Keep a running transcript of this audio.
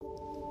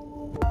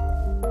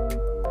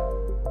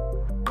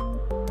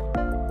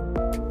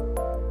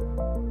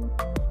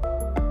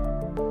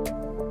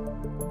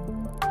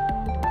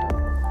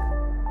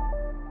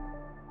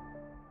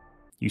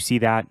You see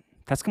that?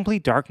 That's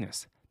complete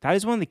darkness. That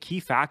is one of the key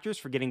factors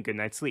for getting good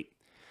night's sleep.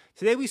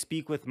 Today we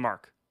speak with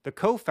Mark, the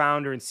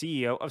co-founder and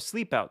CEO of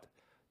Sleepout,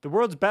 the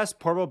world's best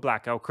portable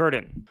blackout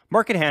curtain.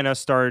 Mark and Hannah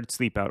started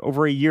Sleepout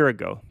over a year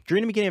ago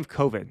during the beginning of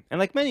COVID, and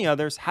like many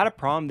others, had a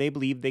problem they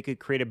believed they could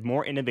create a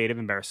more innovative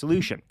and better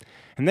solution.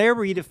 And they are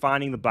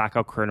redefining the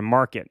blackout curtain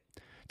market.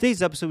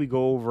 Today's episode, we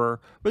go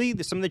over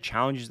really some of the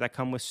challenges that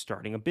come with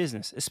starting a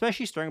business,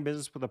 especially starting a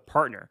business with a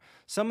partner,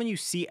 someone you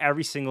see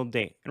every single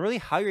day, and really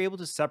how you're able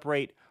to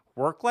separate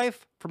work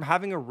life from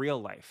having a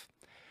real life.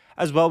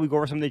 As well, we go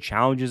over some of the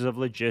challenges of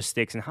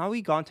logistics and how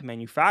we got into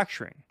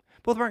manufacturing.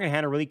 Both Mark and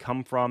Hannah really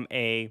come from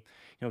a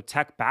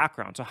tech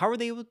background. So how are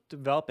they able to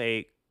develop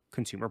a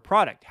consumer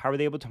product? How are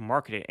they able to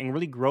market it and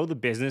really grow the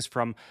business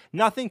from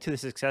nothing to the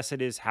success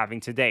it is having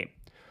today?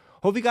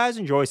 Hope you guys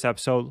enjoy this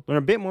episode, learn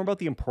a bit more about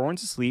the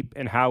importance of sleep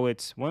and how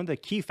it's one of the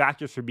key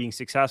factors for being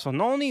successful,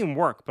 not only in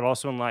work, but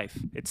also in life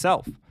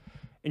itself.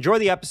 Enjoy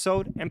the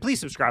episode and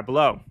please subscribe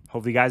below.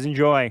 Hope you guys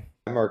enjoy.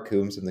 I'm Mark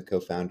Coombs. I'm the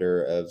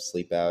co-founder of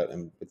Sleepout.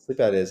 And what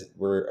Sleepout is,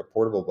 we're a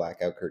portable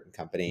blackout curtain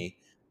company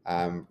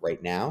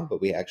right now, but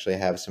we actually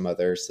have some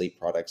other sleep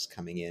products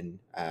coming in.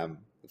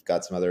 We've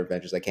got some other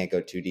ventures. I can't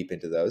go too deep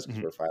into those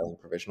because we're filing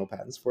provisional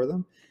patents for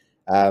them.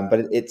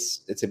 But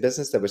it's a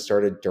business that was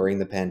started during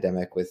the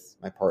pandemic with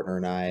my partner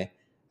and I,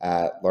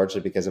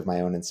 largely because of my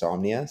own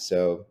insomnia.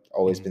 So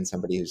always been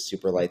somebody who's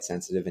super light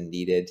sensitive and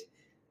needed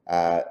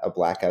a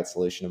blackout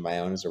solution of my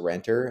own as a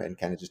renter, and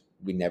kind of just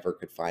we never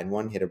could find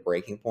one, hit a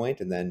breaking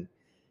point, and then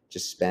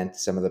just spent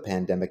some of the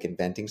pandemic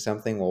inventing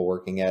something while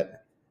working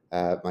at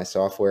my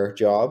software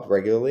job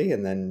regularly,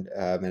 and then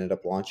ended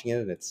up launching it,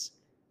 and it's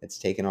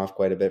taken off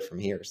quite a bit from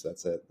here. So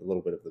that's a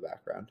little bit of the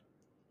background.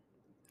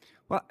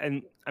 Well,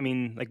 and I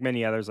mean, like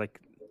many others, like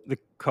the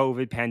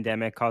COVID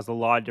pandemic caused a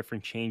lot of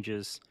different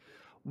changes.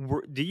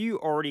 Do you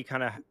already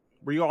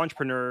were you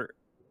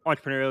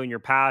entrepreneurial in your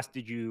past?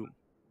 Did you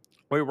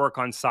work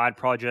on side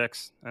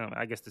projects? I don't know,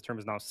 I guess the term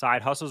is now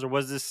side hustles, or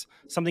was this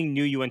something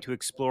new you went to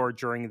explore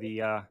during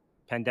the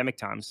pandemic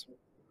times?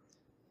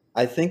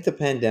 I think the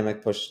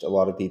pandemic pushed a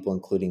lot of people,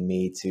 including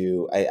me,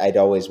 I'd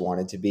always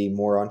wanted to be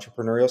more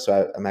entrepreneurial.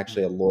 So I'm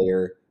actually a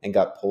lawyer and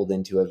got pulled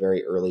into a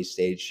very early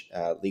stage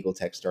legal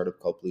tech startup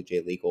called Blue Jay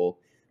Legal.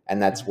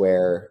 And that's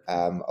where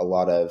a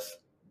lot of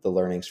the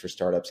learnings for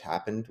startups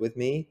happened with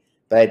me.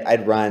 But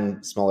I'd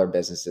run smaller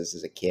businesses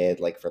as a kid,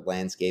 like for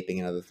landscaping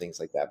and other things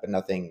like that, but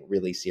nothing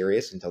really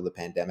serious until the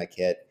pandemic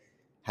hit.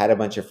 Had a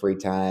bunch of free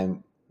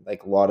time.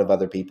 Like a lot of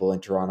other people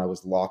in Toronto,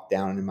 was locked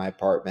down in my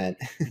apartment.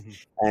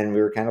 Mhm. And we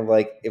were kind of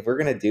like, if we're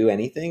going to do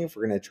anything, if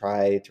we're going to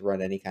try to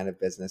run any kind of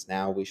business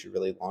now, we should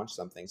really launch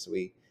something. So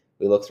we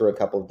looked through a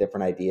couple of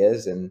different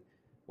ideas. And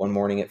one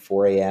morning at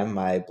 4 a.m.,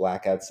 my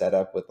blackout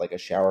setup with like a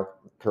shower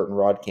curtain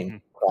rod came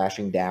Mhm.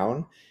 crashing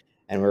down.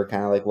 And we were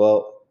kind of like,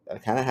 well, I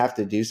kind of have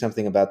to do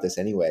something about this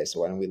anyway. So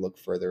why don't we look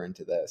further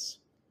into this?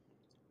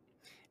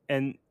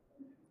 And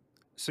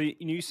so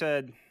you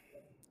said,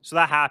 so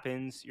that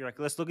happens. You're like,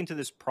 let's look into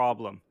this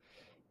problem.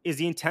 Is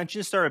the intention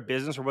to start a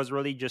business, or was it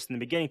really just in the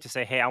beginning to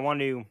say, hey, I want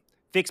to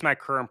fix my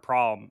current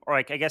problem? Or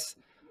like, I guess,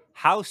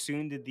 how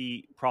soon did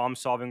the problem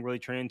solving really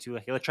turn into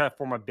like, hey, let's try to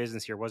form a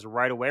business here? Was it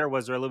right away, or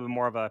was there a little bit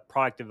more of a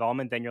product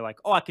development? Then you're like,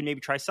 oh, I can maybe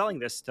try selling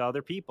this to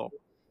other people.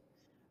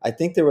 I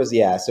think there was,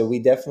 yeah. So we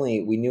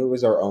knew it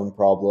was our own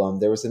problem.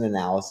 There was an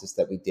analysis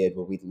that we did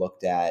where we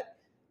looked at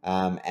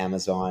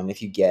Amazon.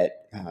 If you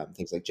get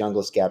things like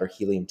Jungle Scout or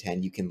Helium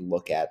 10, you can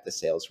look at the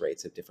sales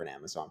rates of different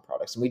Amazon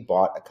products. And we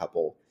bought a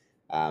couple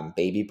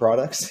baby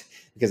products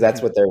because that's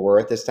Mhm. what there were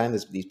at this time.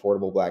 These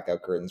portable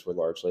blackout curtains were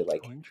largely Oh,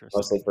 like mostly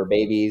interesting. for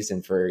babies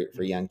and for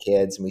Mhm. young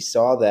kids. And we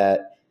saw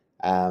that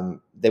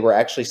they were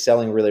actually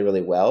selling really,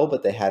 really well,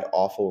 but they had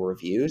awful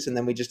reviews. And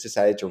then we just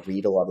decided to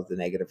read a lot of the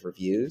negative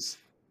reviews,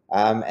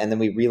 and then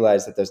we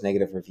realized that those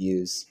negative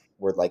reviews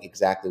were like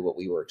exactly what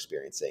we were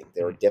experiencing.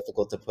 They were Mhm.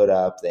 difficult to put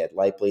up. They had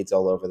light bleeds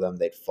all over them.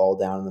 They'd fall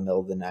down in the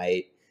middle of the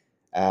night.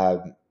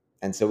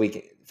 And so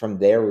from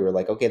there, we were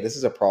like, okay, this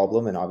is a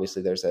problem. And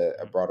obviously there's a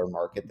Mhm. broader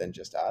market than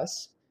just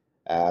us.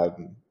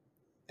 Um,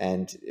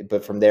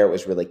 but from there, it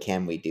was really,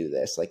 can we do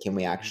this? Like, can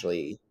we Mhm.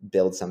 actually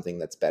build something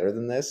that's better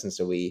than this? And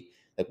so we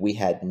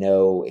had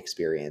no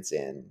experience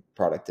in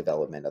product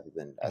development other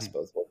than us Mhm.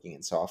 both working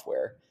in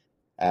software.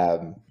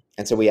 Um,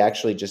 and so we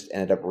actually just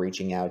ended up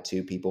reaching out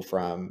to people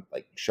from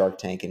like Shark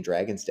Tank and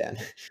Dragon's Den.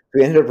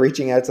 We ended up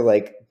reaching out to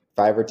like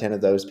 5 or 10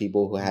 of those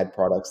people who Mhm. had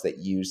products that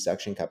use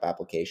suction cup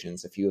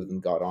applications. A few of them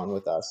got on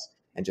with us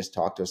and just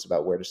talked to us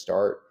about where to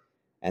start.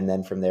 And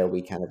then from there,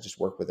 we kind of just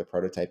worked with a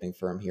prototyping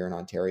firm here in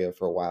Ontario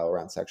for a while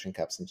around suction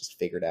cups, and just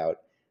figured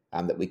out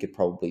that we could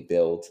probably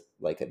build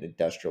like an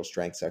industrial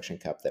strength suction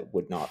cup that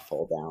would not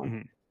fall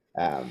down.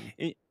 Mhm. Um,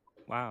 It-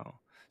 wow.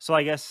 So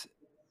I guess,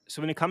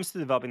 so when it comes to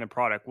developing the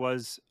product,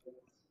 was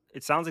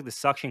it sounds like the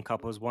suction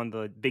cup was one of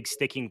the big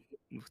sticking,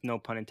 no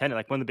pun intended,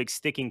 like one of the big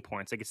sticking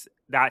points. Like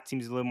that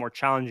seems a little more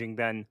challenging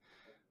than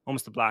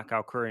almost the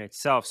blackout current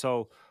itself.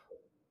 So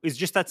it's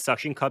just that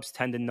suction cups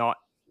tend to not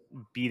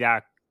be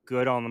that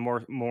good on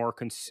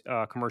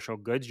the commercial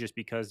goods just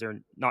because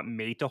they're not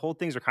made to hold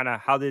things, or kind of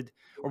how did,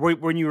 or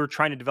when you were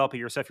trying to develop it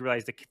yourself, you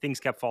realized that things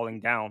kept falling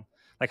down.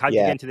 Like, how did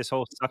you get Yeah. into this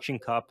whole suction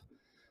cup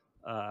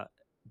uh,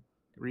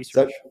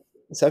 So research?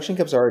 suction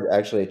cups are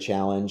actually a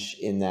challenge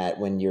in that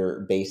when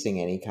you're basing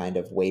any kind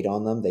of weight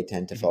on them, they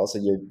tend to Hmm. fall. So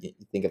you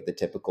think of the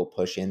typical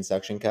push-in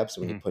suction cups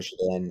when you Hmm. push it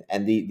in,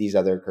 and these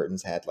other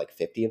curtains had like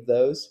 50 of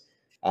those.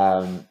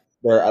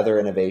 There are other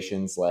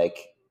innovations like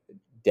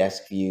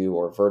Desk View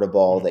or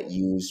Vertiball Hmm. that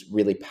use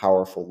really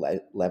powerful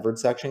levered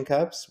suction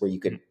cups where you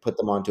could put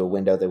them onto a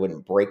window. They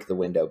wouldn't break the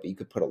window, but you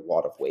could put a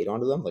lot of weight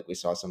onto them. Like we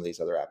saw some of these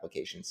other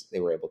applications, they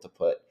were able to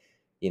put,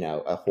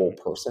 a whole Hmm.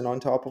 person on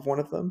top of one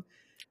of them.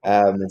 Oh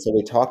wow. And so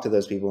we talked to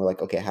those people. We're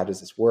like, okay, how does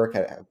this work?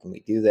 How can we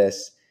do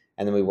this?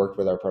 And then we worked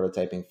with our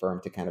prototyping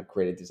firm to kind of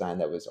create a design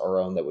that was our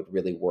own that would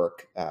really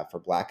work for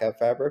blackout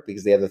fabric.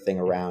 Because the other thing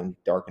Hmm. around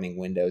darkening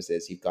windows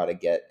is you've got to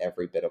get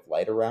every bit of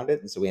light around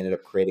it. And so we ended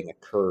up creating a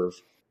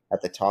curve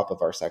at the top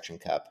of our section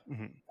cup.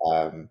 Hmm.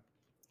 Um,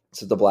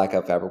 so the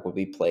blackout fabric will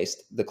be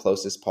placed the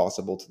closest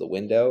possible to the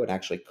window and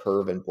actually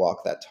curve and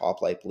block that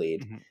top light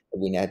bleed. Hmm.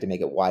 We had to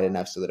make it wide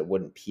enough so that it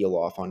wouldn't peel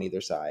off on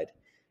either side.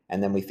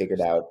 And then we figured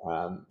Interesting.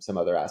 out some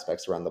other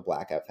aspects around the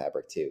blackout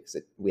fabric too, because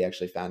we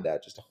actually found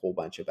out just a whole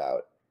bunch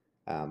about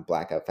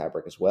blackout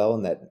fabric as well,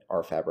 and that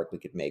our fabric we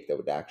could make that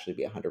would actually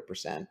be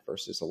 100%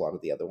 versus a lot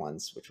of the other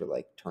ones, which were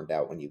like turned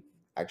out when you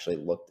actually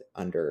looked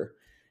under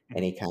Hmm.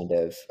 any kind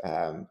of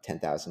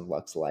 10,000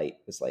 lux light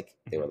was like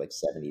they Hmm. were like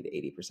 70 to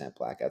 80%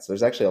 blackout. So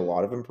there's actually a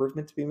lot of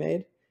improvement to be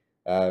made.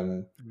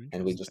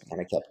 And we just Interesting.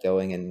 kind of kept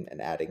going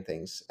and adding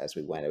things as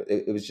we went.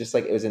 It was just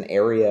like it was an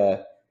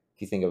area,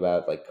 if you think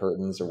about like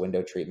curtains or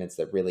window treatments,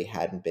 that really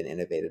hadn't been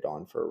innovated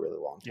on for a really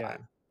long Yeah.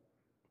 time.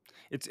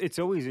 It's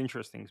always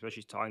interesting,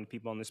 especially talking to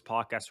people on this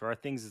podcast, where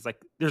things is like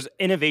there's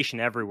innovation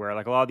everywhere.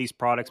 Like a lot of these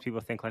products,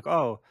 people think like,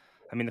 oh,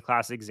 I mean, the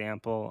classic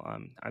example,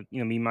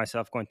 me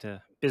myself going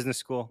to business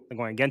school, like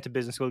going again to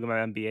business school, to get my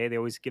MBA. They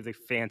always give the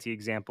fancy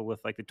example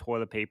with like the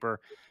toilet paper.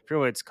 I forget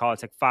what it's called.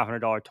 It's like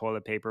 $500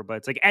 toilet paper, but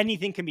it's like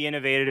anything can be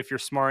innovated if you're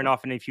smart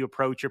enough and if you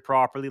approach it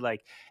properly.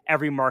 Like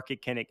every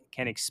market can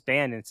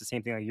expand, and it's the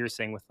same thing like you're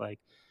saying with like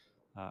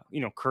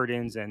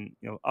curtains and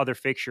other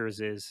fixtures.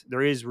 Is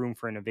there is room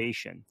for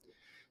innovation.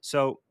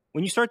 So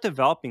when you start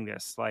developing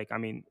this, like, I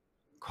mean,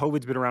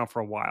 COVID's been around for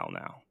a while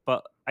now,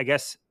 but I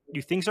guess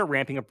do things are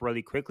ramping up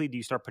really quickly? Do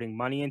you start putting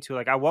money into it?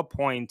 Like, at what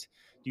point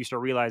do you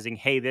start realizing,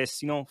 hey,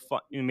 this,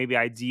 maybe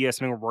idea,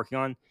 something we're working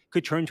on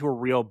could turn into a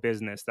real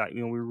business that,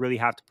 we really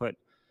have to put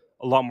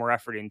a lot more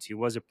effort into?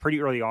 Was it pretty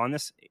early on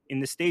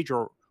in this stage,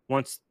 or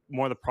once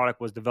more of the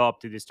product was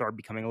developed, did it start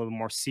becoming a little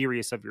more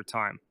serious of your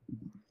time?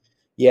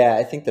 Yeah,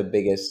 I think the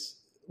biggest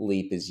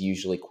leap is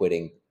usually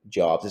quitting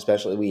jobs,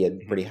 especially we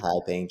had Hmm. pretty high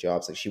paying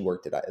jobs. Like she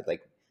worked at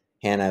like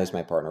Hannah, who's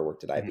my partner,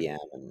 worked at Hmm. IBM,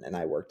 and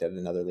I worked at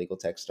another legal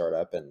tech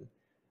startup. And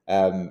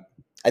um,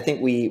 I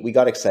think we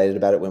got excited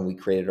about it when we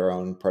created our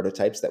own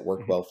prototypes that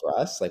worked Hmm. well for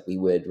us. Like we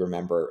would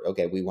remember,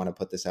 okay, we want to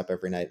put this up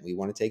every night. We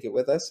want to take it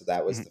with us. So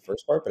that was Hmm. the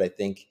first part. But I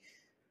think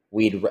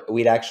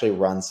we'd actually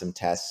run some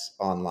tests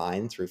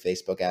online through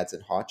Facebook ads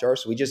and Hotjar.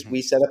 So Hmm.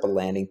 we set up a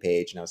landing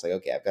page, and I was like,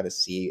 okay, I've got to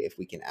see if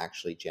we can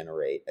actually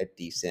generate a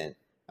decent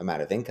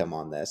amount of income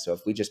on this. So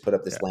if we just put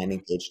up Yeah. this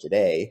landing page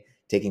today,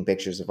 taking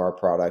pictures of our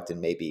product and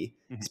maybe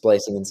Hmm.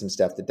 splicing in some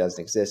stuff that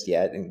doesn't exist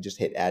yet, and just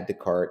hit add to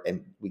cart,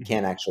 and we Hmm.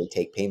 can't actually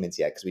take payments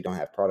yet because we don't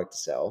have product to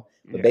sell.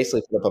 But Yeah.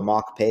 basically, put up a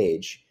mock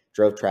page,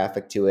 drove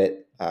traffic to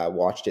it,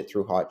 watched it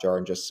through Hotjar,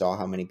 and just saw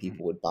how many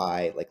Hmm. people would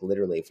buy. Like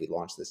literally, if we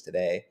launched this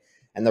today,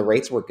 and the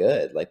rates were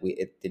good. Like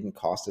it didn't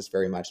cost us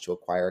very much to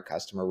acquire a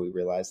customer. We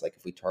realized like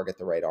if we target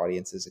the right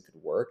audiences, it could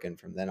work. And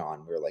from then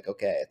on, we were like,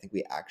 okay, I think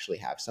we actually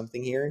have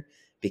something here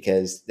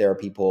because there are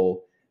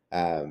people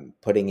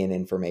putting in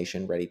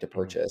information ready to Hmm.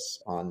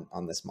 purchase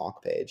on this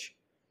mock page.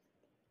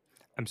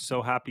 I'm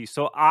so happy.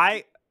 So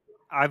I've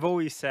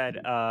always said,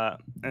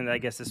 and I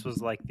guess this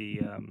was like the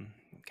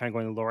kind of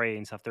going to Laurier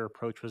and stuff. Their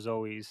approach was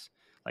always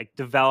like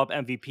develop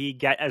MVP,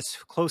 get as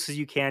close as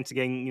you can to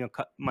getting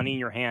money in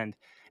your hand.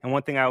 And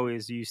one thing I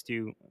always used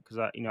to, because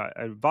I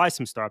advise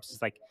some startups,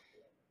 is like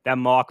that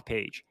mock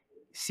page.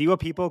 See what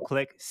people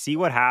click, see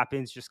what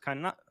happens. Just kind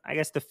of not, I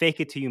guess, the fake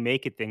it till you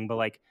make it thing, but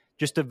like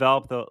just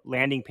develop the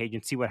landing page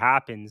and see what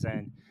happens.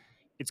 And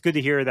it's good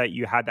to hear that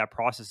you had that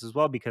process as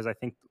well, because I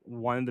think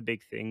one of the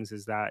big things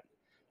is that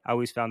I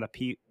always found that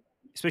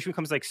especially when it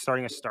comes to like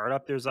starting a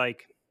startup, there's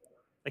like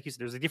you said,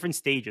 there's like different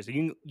stages.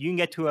 You can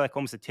get to like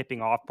almost a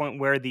tipping off point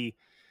where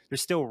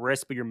there's still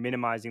risk, but you're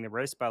minimizing the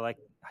risk by like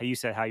how you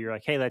said, how you're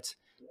like, hey, let's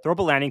throw up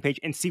a landing page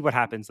and see what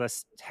happens.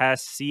 Let's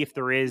test, see if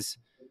there is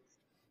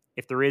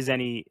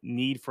any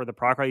need for the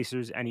product, if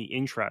there's any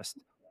interest.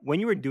 When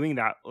you were doing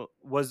that,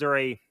 was there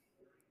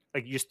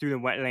like you just threw the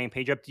wet landing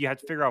page up? Do you have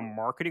to figure out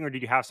marketing, or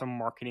did you have some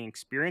marketing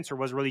experience, or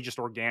was it really just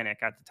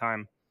organic at the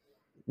time?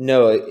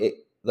 No,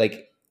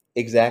 like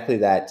exactly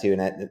that too.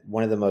 And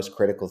one of the most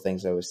critical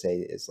things I always say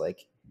is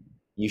like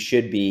you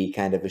should be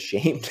kind of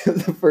ashamed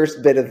of the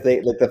first bit of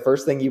thing. Like the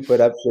first thing you put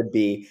up should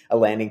be a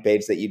landing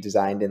page that you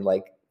designed in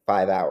like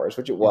 5 hours,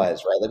 which it Mhm.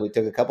 was, right? Like we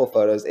took a couple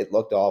photos, it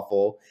looked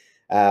awful.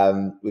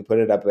 We put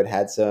it up, it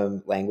had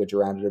some language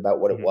around it about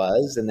what it Mhm.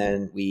 was, and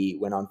then we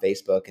went on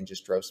Facebook and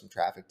just drove some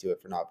traffic to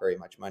it for not very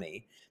much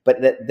money. But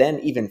then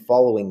even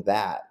following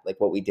that, like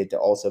what we did to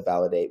also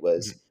validate Mhm.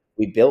 was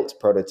we built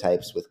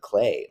prototypes with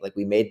clay. Like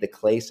we made the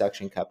clay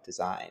suction cup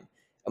design,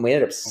 and we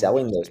ended up Oh,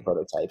 selling those interesting.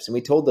 prototypes. And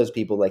we told those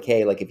people like,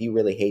 hey, like if you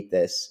really hate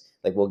this,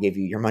 like we'll give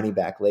you your money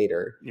back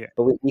later. Yeah.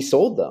 But we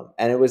sold them,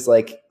 and it was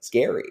like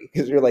scary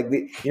because we are like,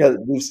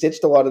 we've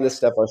stitched a lot of this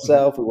stuff Mhm.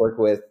 ourselves. We worked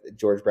with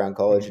George Brown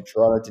College Mhm. in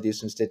Toronto to do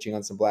some stitching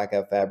on some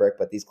blackout fabric,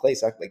 but these clay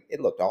suck, like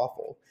it looked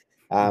awful.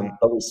 Mhm.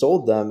 But we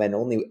sold them, and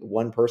only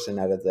one person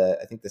out of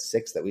I think the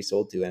six that we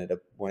sold to ended up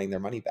wanting their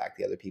money back.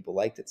 The other people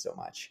liked it so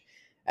much.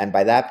 And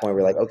by that point,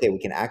 we're like, Wow. okay, we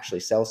can actually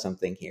sell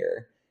something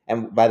here.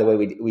 And by the way,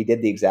 we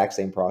did the exact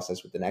same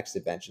process with the next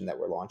invention that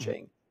we're Mhm.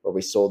 launching, where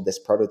we sold this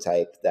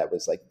prototype that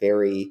was like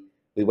very.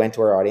 We went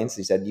to our audience.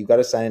 We said, "You got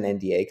to sign an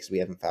NDA because we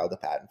haven't filed a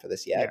patent for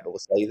this yet, Yeah. but we'll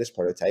sell you this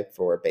prototype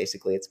for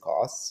basically its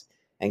costs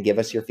and give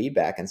us your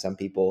feedback." And some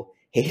people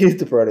hated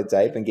the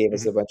prototype and gave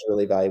us Mhm. a bunch of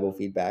really valuable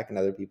feedback, and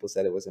other people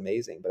said it was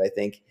amazing. But I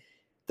think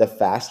the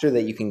faster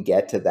that you can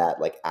get to that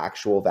like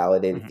actual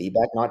validated Mhm.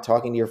 feedback, not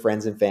talking to your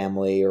friends and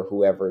family or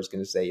whoever is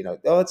going to say,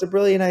 oh, it's a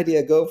brilliant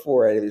idea, go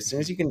for it. As soon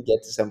Mhm. as you can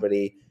get to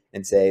somebody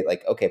and say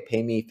like, okay,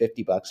 pay me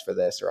 $50 for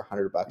this or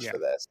 $100 Yeah. for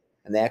this,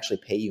 and they actually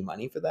pay you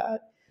money for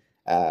that,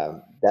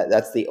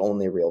 that's the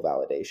only real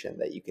validation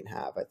that you can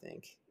have, I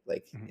think,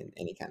 like Mhm. in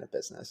any kind of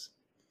business.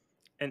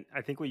 And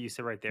I think what you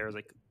said right there is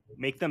like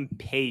make them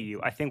pay you.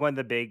 I think one of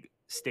the big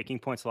sticking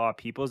points a lot of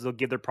people is they'll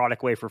give their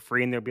product away for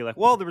free and they'll be like,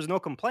 well, there was no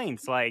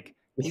complaints. Like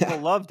Yeah. people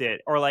loved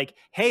it. Or like,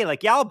 hey,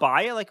 like, yeah, I'll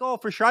buy it. Like, oh,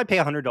 for sure I'd pay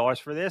 $100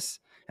 for this.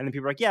 And then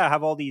people are like, yeah, I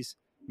have all these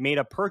made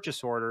up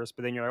purchase orders.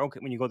 But then you're like, okay,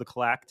 when you go to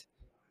collect,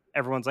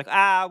 everyone's like,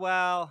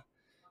 well,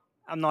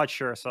 I'm not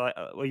sure. So,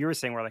 what you were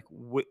saying, where like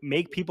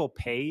make people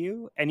pay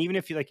you, and even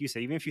if you, like you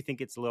said, even if you think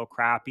it's a little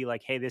crappy,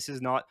 like, hey, this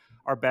is not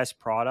our best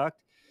product,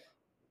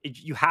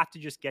 you have to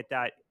just get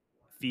that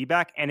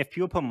feedback. And if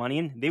people put money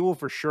in, they will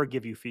for sure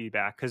give you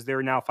feedback because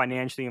they're now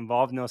financially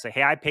involved, and they'll say,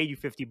 hey, I paid you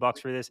 $50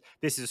 for this.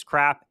 This is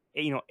crap.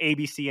 A,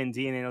 B, C, and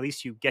D, and then at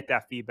least you get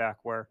that feedback.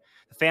 Where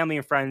the family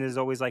and friends is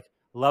always like,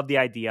 love the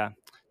idea.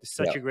 It's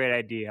such Yeah. a great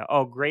idea.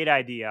 Oh, great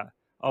idea.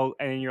 Oh,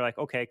 and then you're like,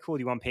 okay, cool.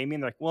 Do you want to pay me?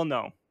 And they're like, well,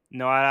 no,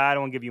 I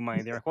don't give you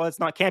money. They're like, well, it's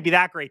not, can't be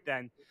that great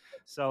then.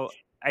 So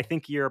I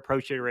think your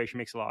approach to iteration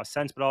makes a lot of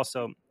sense, but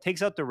also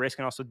takes out the risk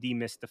and also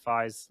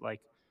demystifies like,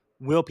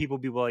 will people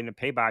be willing to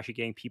pay by actually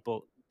getting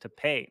people to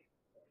pay?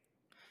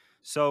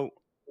 So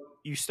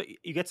you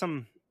get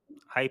some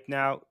hype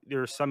now.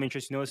 There's some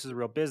interest. You know, this is a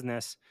real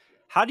business.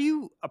 How do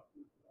you?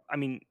 I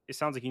mean, it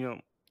sounds like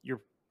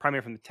you're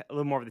primarily from a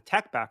little more of the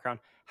tech background.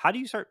 How do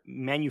you start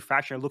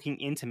manufacturing, looking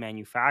into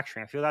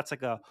manufacturing? I feel that's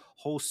like a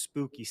whole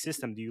spooky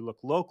system. Do you look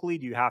locally?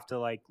 Do you have to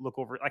like look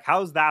over? Like,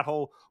 how's that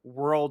whole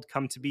world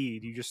come to be?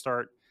 Do you just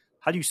start?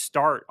 How do you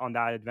start on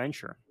that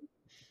adventure?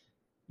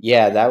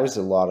 Yeah, that was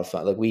a lot of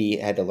fun. Like we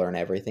had to learn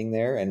everything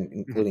there, and Mhm.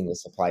 including the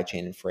supply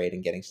chain and freight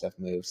and getting stuff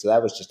moved. So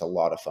that was just a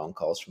lot of phone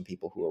calls from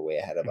people who were way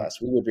ahead of Mhm.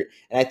 us.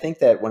 And I think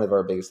that one of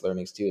our biggest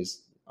learnings too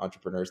is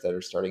entrepreneurs that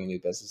are starting a new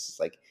business is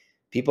like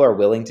people are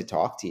willing to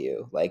talk to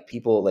you. Like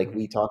people, like Mhm.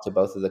 we talked to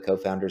both of the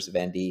co-founders of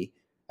Endy,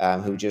 who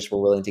Mhm. just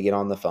were willing to get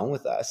on the phone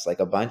with us. Like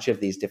a bunch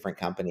of these different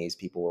companies,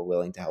 people were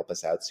willing to help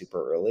us out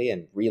super early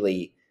and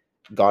really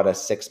got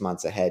us 6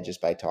 months ahead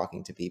just by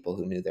talking to people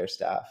who knew their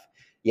stuff.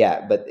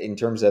 Yeah, but in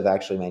terms of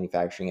actually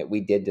manufacturing it,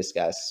 we did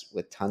discuss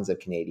with tons of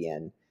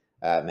Canadian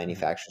Mhm.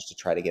 manufacturers to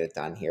try to get it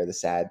done here. The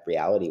sad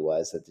reality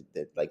was that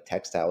the like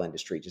textile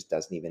industry just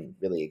doesn't even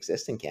really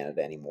exist in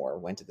Canada anymore.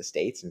 Went to the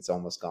States and it's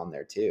almost gone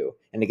there too.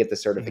 And to get the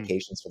Mhm.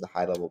 certifications for the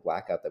high level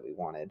blackout that we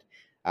wanted,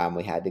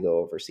 we had to go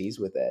overseas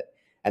with it.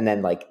 And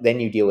then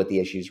you deal with the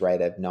issues,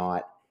 right, of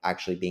not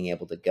actually being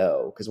able to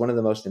go, because one of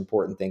the most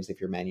important things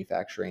if you're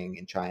manufacturing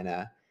in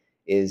China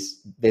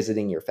is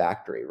visiting your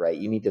factory, right?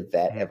 You need to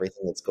vet Mhm.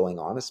 everything that's going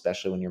on,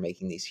 especially when you're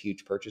making these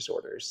huge purchase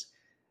orders.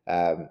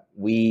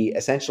 We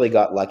essentially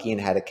got lucky and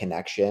had a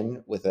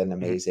connection with an Mhm.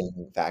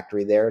 amazing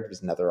factory there. It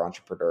was another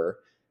entrepreneur,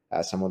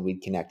 someone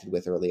we'd connected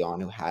with early on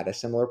who had a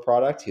similar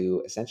product,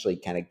 who essentially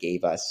kind of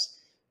gave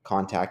us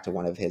contact to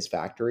one of his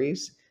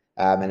factories.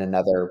 And Mhm.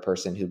 another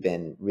person who'd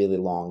been really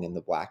long in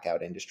the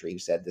blackout industry who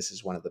said, this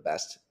is one of the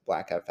best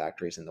blackout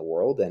factories in the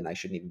world. And I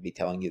shouldn't even be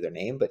telling you their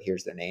name, but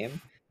here's their name.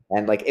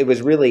 And like it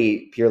was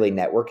really purely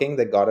networking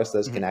that got us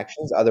those Mhm.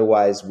 connections.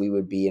 Otherwise, we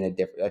would be in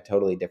a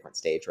totally different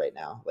stage right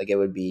now. Like it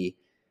would be,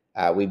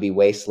 we'd be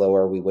way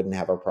slower. We wouldn't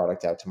have our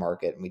product out to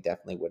market, and we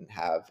definitely wouldn't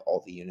have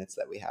all the units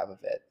that we have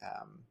of it.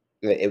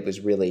 It was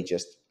really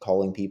just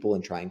calling people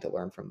and trying to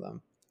learn from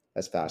them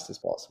as fast as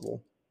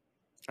possible.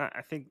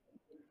 I think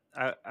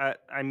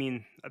I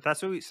mean,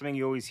 that's always something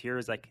you always hear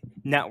is like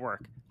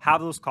network, have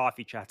those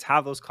coffee chats,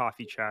 have those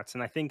coffee chats.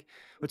 And I think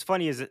what's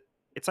funny is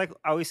it's like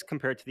I always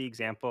compare it to the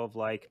example of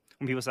like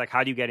when people say like,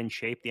 how do you get in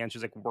shape? The answer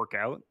is like work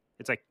out.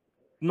 It's like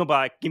no, but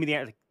like, give me the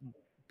answer, like,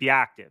 be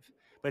active.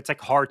 but it's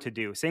like hard to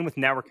do. Same with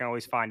networking. I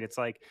always find it's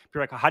like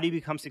people are like, how do you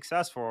become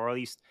successful, or at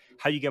least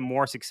how do you get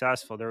more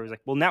successful? They're always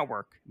like, well,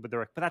 network, but they're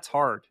like, but that's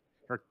hard.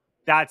 Or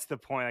that's the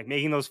point, like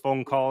making those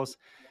phone calls.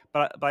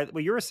 But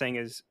what you were saying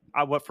is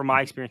what, from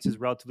my experience, is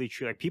relatively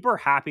true. Like people are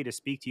happy to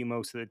speak to you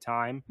most of the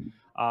time,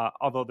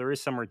 although there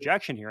is some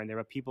rejection here and there.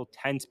 But people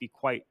tend to be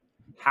quite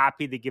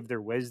happy to give their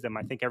wisdom.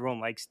 I think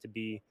everyone likes to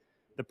be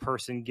the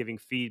person giving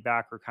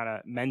feedback or kind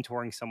of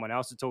mentoring someone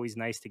else. It's always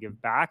nice to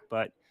give back,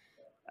 but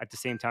at the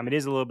same time, it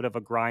is a little bit of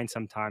a grind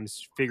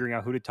sometimes figuring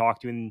out who to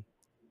talk to. And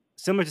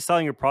similar to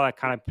selling your product,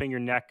 kind of putting your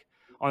neck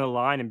on the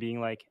line and being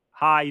like,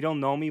 hi, you don't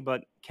know me,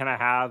 but can I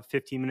have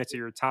 15 minutes of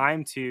your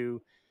time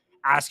to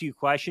ask you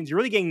questions? You're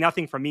really getting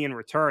nothing from me in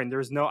return.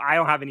 I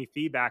don't have any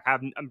feedback.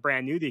 I'm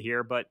brand new to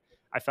here, but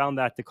I found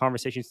that the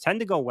conversations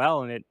tend to go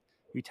well, and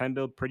we tend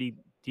to build pretty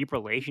deep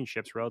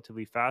relationships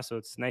relatively fast. So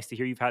it's nice to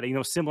hear you've had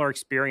a similar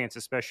experience,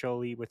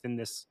 especially within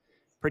this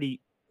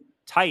pretty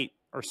tight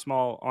or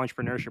small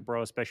entrepreneurship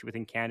world, especially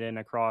within Canada and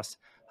across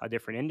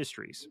different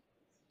industries.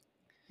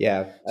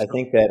 Yeah, I So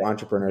think that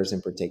entrepreneurs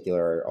in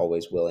particular are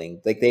always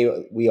willing. Like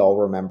we all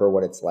remember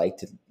what it's like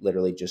to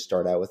literally just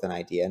start out with an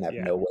idea and have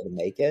yeah, no way to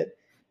make it.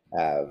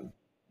 Um,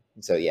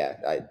 so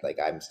yeah,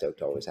 I'm stoked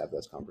to always have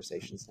those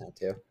conversations now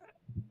too.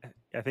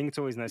 I think it's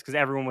always nice because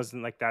everyone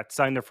wasn't like that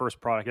selling their first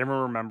product.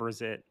 Everyone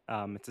remembers it.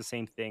 It's the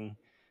same thing.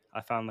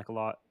 I found like a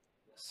lot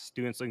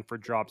students looking for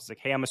jobs. It's like,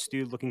 hey, I'm a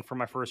student looking for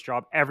my first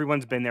job.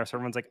 Everyone's been there, so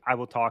everyone's like, I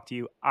will talk to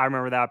you. I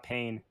remember that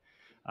pain,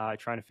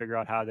 trying to figure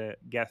out how to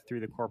get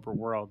through the corporate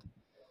world.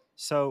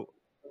 So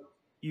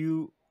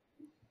you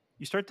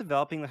you start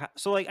developing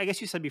so like I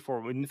guess you said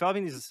before, when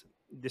developing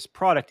this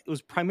product, it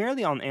was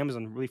primarily on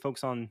Amazon, really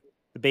focused on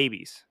the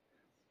babies.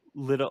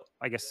 Little,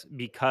 I guess,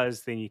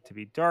 because they need to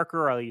be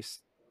darker, or at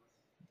least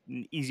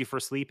easy for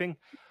sleeping.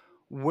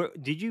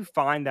 Did you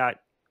find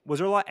that, was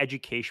there a lot of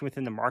education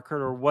within the market,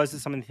 or was it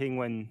something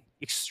when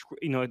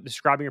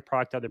describing your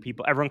product to other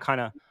people, everyone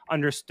kind of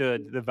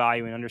understood the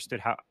value and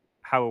understood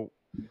how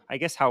I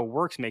guess how it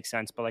works makes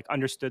sense, but like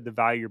understood the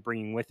value you're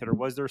bringing with it, or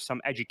was there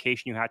some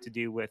education you had to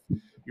do with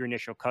your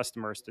initial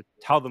customers to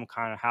tell them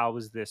kind of how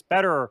is this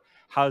better, or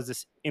how does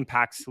this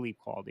impact sleep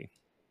quality?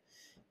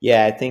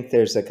 Yeah, I think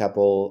there's a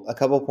couple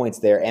points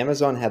there.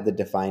 Amazon had the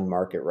defined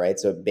market, right?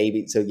 So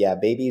yeah,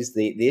 babies.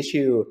 The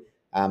issue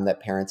that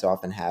parents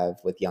often have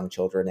with young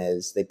children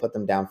is they put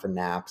them down for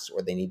naps,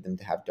 or they need them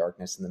to have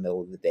darkness in the middle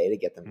of the day to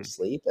get them to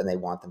sleep, and they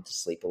want them to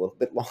sleep a little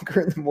bit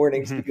longer in the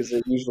mornings Mhm. because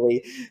they're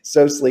usually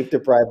so sleep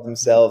deprived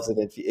themselves. And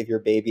if your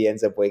baby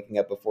ends up waking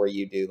up before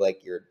you do,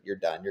 like you're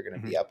done. You're going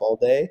to Mhm. be up all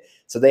day.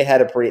 So they had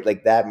a pretty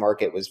like that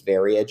market was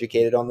very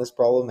educated on this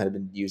problem. Had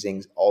been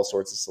using all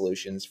sorts of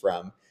solutions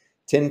from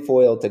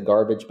tinfoil to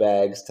garbage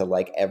bags to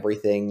like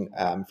everything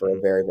for a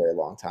Mhm. very, very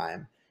long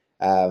time.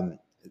 Um,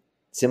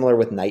 Similar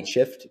with night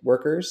shift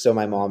workers. So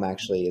my mom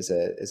actually is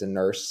a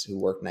nurse who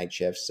worked night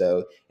shifts.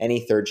 So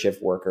any third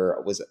shift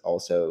worker was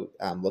also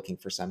looking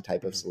for some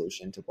type of Mhm.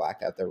 solution to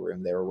black out their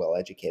room. They were well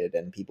educated,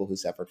 and people who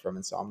suffered from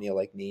insomnia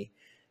like me.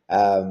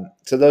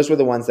 So those were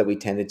the ones that we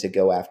tended to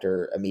go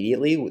after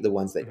immediately, the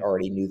ones that Mhm.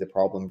 already knew the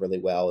problem really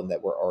well and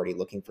that were already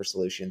looking for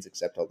solutions,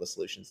 except all the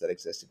solutions that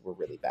existed were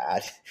really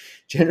bad.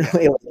 Yeah.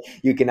 Generally,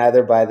 like, you can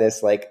either buy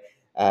this like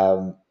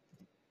um,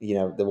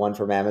 the one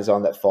from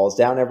Amazon that falls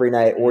down every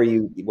night, or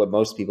Mhm. what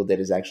most people did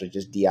is actually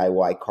just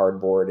DIY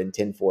cardboard and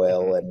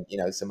tinfoil Mhm.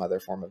 and some other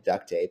form of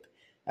duct tape.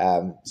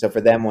 So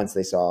for them, once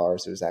they saw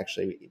ours, it was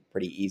actually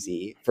pretty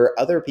easy. For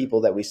other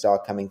people that we saw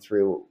coming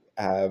through,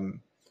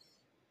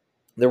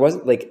 there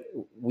wasn't like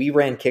we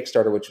ran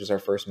Kickstarter, which was our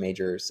first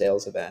major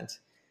sales event.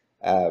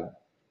 Uh,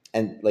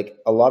 and like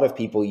a lot of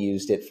people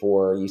used it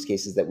for use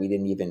cases that we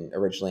didn't even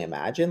originally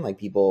imagine, like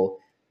people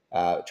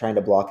trying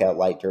to block out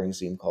light during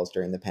Zoom calls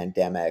during the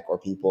pandemic, or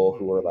people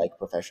who were Mhm. like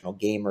professional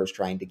gamers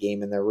trying to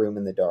game in their room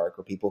in the dark,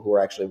 or people who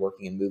were actually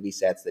working in movie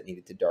sets that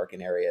needed to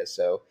darken areas.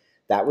 So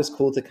that was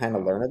cool to kind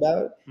of Wow. learn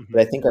about. But Mhm.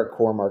 I think our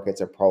core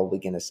markets are probably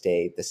going to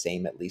stay the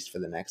same, at least for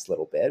the next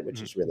little bit, which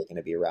Mhm. is really going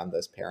to be around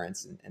those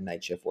parents and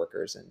night shift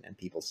workers and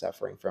people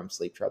suffering from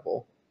sleep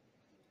trouble.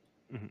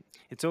 Mhm.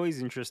 It's always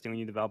interesting when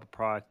you develop a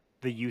product,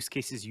 the use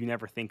cases you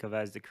never think of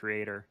as the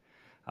creator.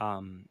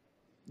 Um,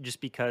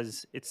 just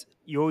because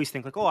you always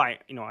think like, oh, I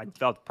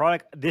developed a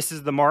product. This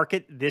is the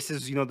market. This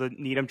is, the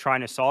need I'm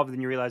trying to solve.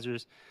 Then you realize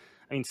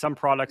some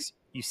products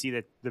you see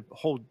that the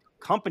whole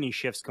company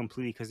shifts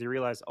completely because they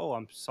realize, oh,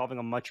 I'm solving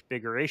a much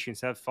bigger issue.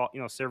 Instead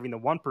of, serving the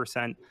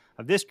 1%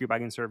 of this group, I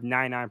can serve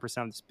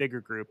 99% of this bigger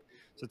group.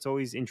 So it's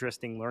always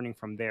interesting learning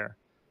from there.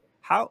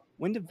 How,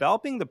 when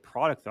developing the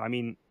product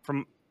though,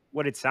 from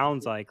what it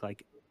sounds like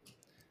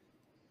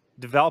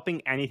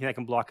developing anything that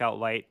can block out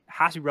light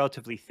has to be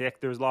relatively thick.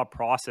 There's a lot of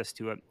process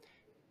to it.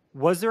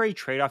 Was there a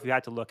trade-off you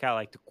had to look at,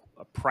 like the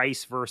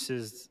price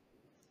versus,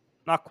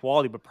 not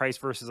quality, but price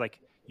versus like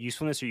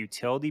usefulness or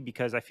utility?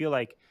 Because I feel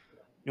like,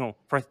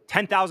 for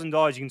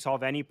 $10,000 you can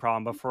solve any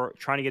problem, but for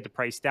trying to get the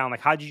price down,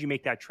 like how did you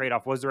make that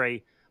trade-off? Was there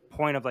a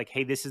point of like,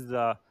 hey, this is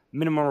the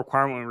minimum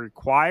requirement we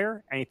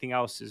require, anything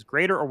else is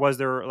greater, or was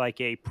there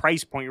like a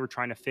price point you were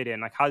trying to fit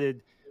in? Like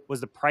was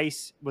the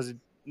price, was it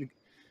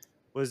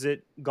Was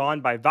it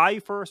gone by value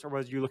first, or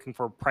was you looking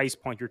for a price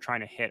point you're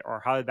trying to hit,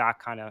 or how did that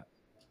kind of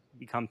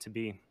become to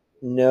be?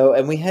 No,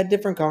 and we had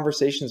different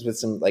conversations with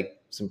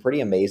some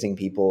pretty amazing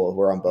people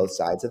who are on Mhm. both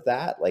sides of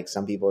that. Like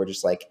some people are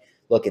just like,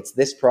 look, it's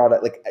this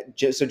product. Like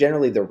so,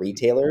 generally the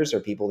retailers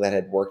or people that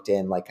had worked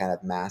in like kind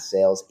of mass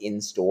sales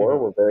in store Mhm.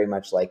 were very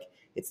much like,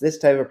 it's this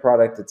type of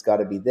product. It's got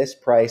to be this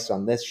price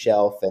on this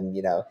shelf, and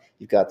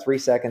you've got 3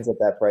 seconds at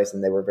that price.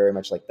 And they were very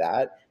much like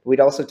that. We'd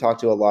also talked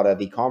to a lot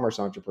of e-commerce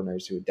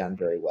entrepreneurs who had done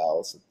very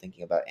well. So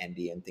thinking about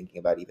Endy and thinking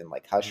about even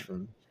like Hush Mhm.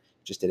 from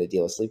just did a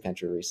deal with Sleep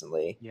Country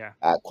recently. Yeah.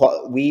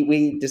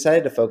 We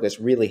decided to focus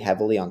really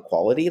heavily on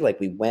quality. Like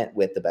we went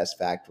with the best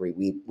factory.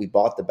 We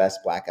bought the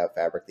best blackout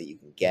fabric that you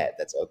can Mhm. get.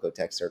 That's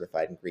Oeko-Tex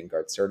certified and Green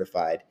Guard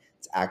certified.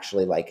 It's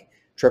actually like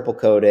triple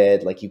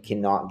coated. Like you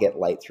cannot get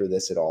light through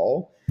this at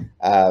all.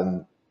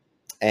 Um,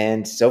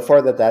 and so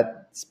far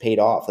that's paid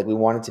off. Like we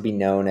want it to be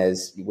known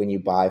as when you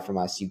buy from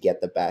us, you get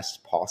the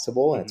best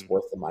possible, and it's Mhm.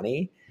 worth the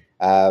money.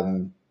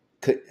 Um,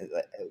 could,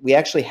 we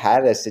actually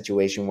had a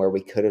situation where we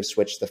could have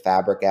switched the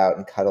fabric out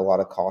and cut a lot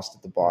of cost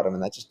at the Mhm. bottom,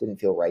 and that just didn't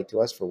feel right to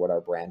us for what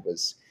our brand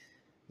was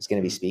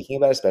going to be Mhm. speaking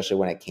about, especially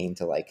when it came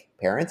to like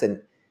parents.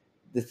 And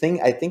the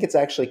thing, I think it's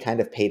actually kind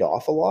of paid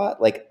off a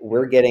lot. Like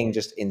we're Mhm. getting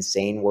just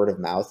insane word of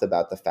mouth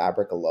about the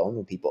fabric alone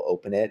when people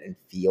open it and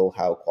feel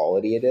how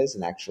quality it is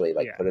and actually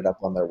like Yeah. put it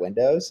up on their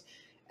windows.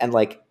 And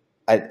like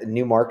a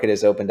new market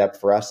has opened up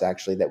for us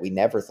actually that we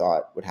never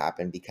thought would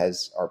happen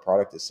because our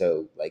product is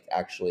so like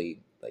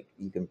actually like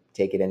you can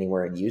take it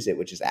anywhere and use it,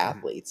 which is Mhm.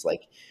 athletes.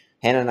 Like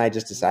Hannah and I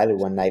just decided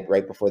one night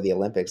right before the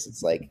Olympics,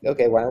 it's like,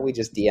 okay, why don't we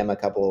just DM a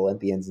couple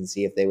Olympians and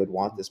see if they would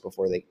want this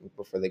before they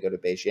go to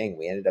Beijing?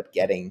 We ended up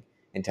getting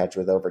in touch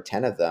with over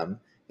 10 of them.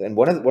 And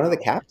one of the Wow.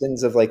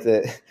 captains of like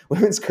the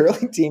women's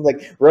curling team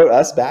like wrote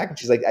us back, and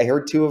she's like, I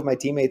heard two of my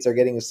teammates are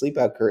getting a sleep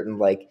out curtain.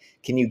 Like,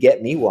 can you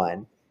get me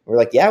one? We're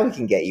like, yeah, we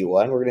can get you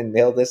one. We're gonna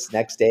mail this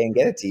next day and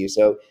get it to you.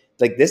 So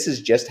like this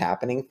is just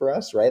happening for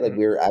us, right? Like Mhm.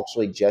 we're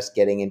actually just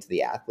getting into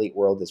the athlete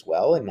world as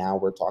well. And Mhm. now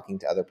we're talking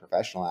to other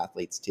professional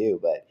athletes too.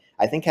 But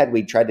I think had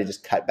we tried to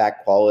just cut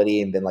back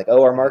quality and been like,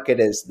 oh, our Mhm. market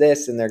is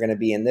this and they're going to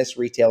be in this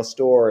retail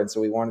store. And so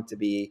we want it to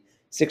be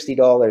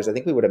 $60. I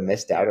think we would have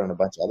missed out Yeah. on a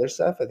bunch of other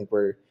stuff. I think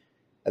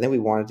we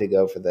wanted to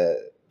go for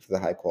the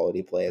high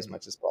quality play as Mhm.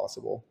 much as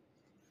possible.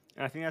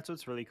 And I think that's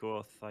what's really cool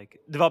with like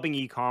developing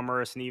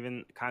e-commerce and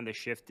even kind of the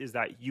shift is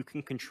that you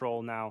can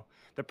control now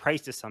the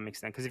price to some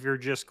extent. Because if you're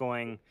just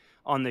going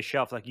on the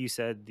shelf, like you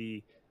said,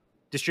 the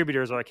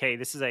distributors are like, hey,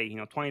 this is a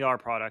 $20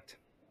 product.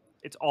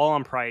 It's all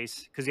on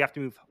price because you have to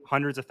move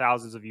hundreds of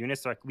thousands of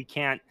units. So like we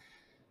can't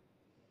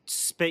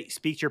speak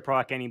to your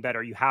product any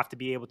better. You have to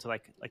be able to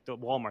like the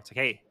Walmart's like,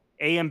 hey,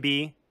 A and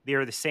B, they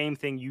are the same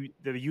thing.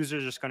 The user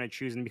is just going to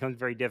choose, and it becomes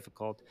very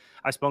difficult.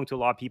 I've spoken to a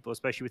lot of people,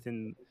 especially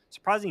within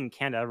surprisingly in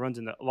Canada, everyone's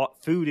in the a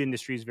lot food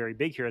industry is very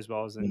big here as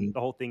well. And Mhm. the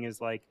whole thing is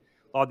like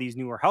a lot of these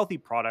newer healthy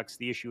products.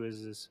 The issue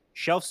is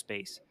shelf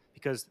space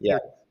because Yeah.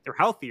 they're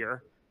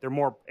healthier, they're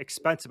more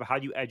expensive. But how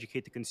do you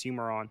educate the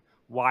consumer on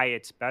why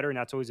it's better? And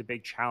that's always a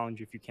big challenge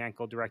if you can't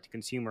go direct to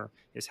consumer.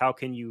 Is how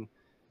can you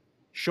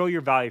show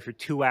your value for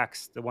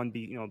 2x the one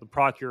be the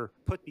product you're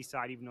put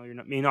beside, even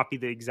though may not be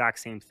the exact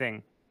same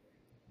thing,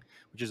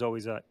 which is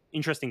always a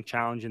interesting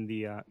challenge in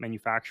the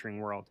manufacturing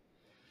world.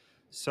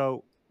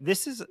 So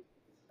this is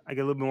I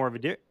get a little bit more of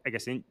a I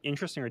guess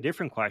interesting or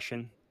different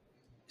question.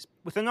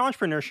 Within the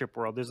entrepreneurship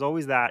world, there's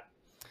always that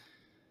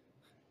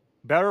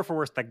better or for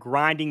worse, that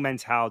grinding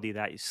mentality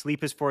that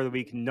sleep is for the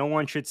weak. No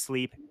one should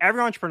sleep.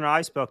 Every entrepreneur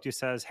I spoke to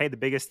says, hey, the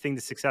biggest thing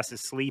to success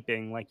is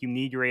sleeping. Like you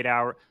need your 8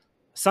 hour.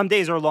 Some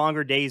days are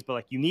longer days, but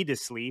like you need to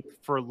sleep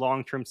for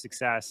long term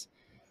success.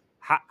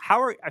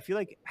 How are I feel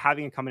like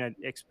having a company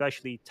that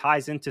especially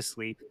ties into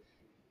sleep.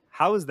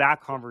 How is that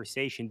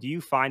conversation? Do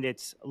you find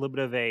it's a little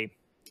bit of a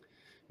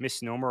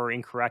misnomer or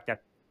incorrect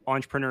that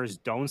entrepreneurs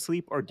don't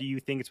sleep, or do you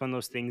think it's one of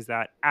those things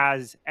that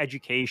as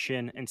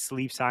education and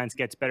sleep science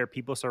gets better,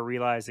 people start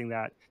realizing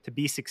that to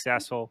be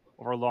successful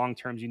over long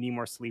terms, you need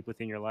more sleep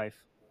within your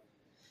life?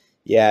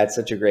 Yeah, it's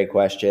such a great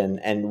question,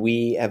 and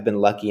we have been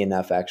lucky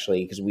enough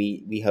actually because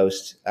we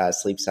host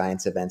sleep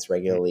science events Mhm.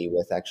 regularly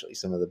with actually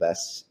some of the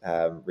best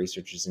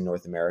researchers in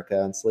North America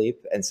on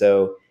sleep, and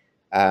so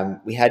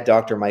we had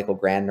Dr. Michael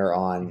Grandner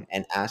on Mhm.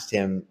 and asked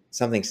him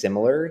something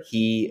similar.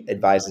 He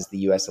advises the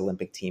U.S.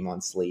 Olympic team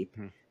on sleep,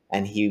 Mhm.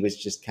 and he was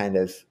just kind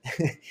of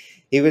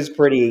he was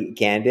pretty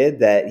candid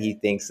that he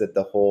thinks that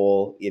the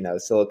whole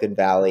Silicon Mhm.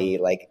 Valley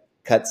like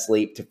cut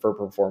sleep for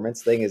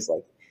performance thing is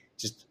like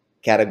just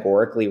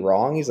categorically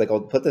wrong. He's like,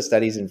 I'll put the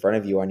studies in front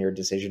of you on your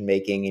decision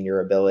making and your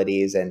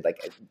abilities, and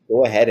like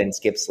go ahead and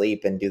skip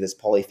sleep and do this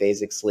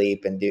polyphasic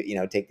sleep and do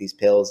take these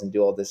pills and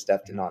do all this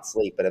stuff to Mhm. not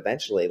sleep. But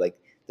eventually, like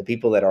the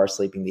people that are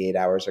sleeping the 8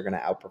 hours are going to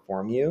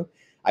outperform you.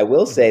 I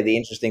will Mhm. say the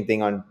interesting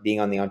thing on being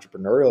on the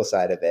entrepreneurial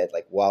side of it,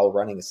 like while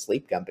running a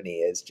sleep company,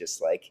 is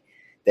just like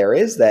there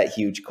is that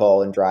huge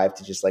call and drive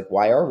to just like,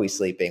 why are we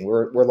sleeping?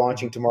 We're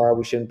launching Mhm. tomorrow.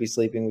 We shouldn't be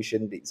sleeping. We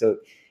shouldn't be. So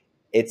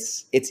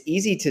it's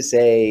easy to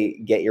say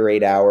get your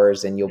 8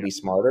 hours and you'll be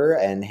smarter.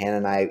 And Hannah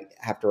and I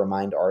have to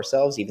remind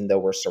ourselves, even though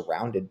we're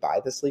surrounded by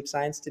the sleep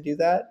science, to do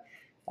that.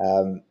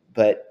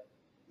 But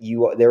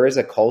there is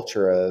a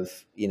culture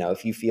of,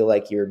 if you feel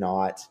like you're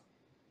not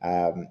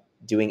um,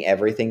 doing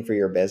everything for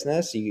your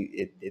business,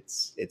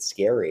 it's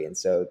scary. And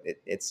so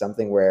it's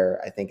something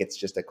where I think it's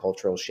just a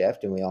cultural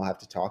shift, and we all have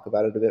to talk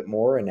about it a bit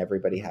more. And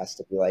everybody has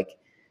to be like,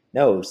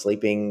 no,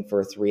 sleeping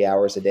for 3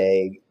 hours a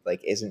day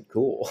like isn't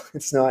cool.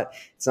 It's not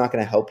going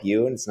to help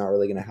you, and it's not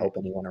really going to help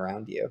anyone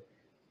around you.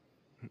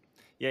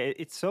 Yeah,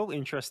 it's so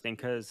interesting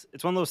because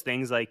it's one of those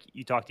things like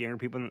you talk to younger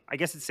people, and I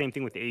guess it's the same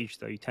thing with age,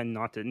 though. You tend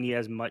not to need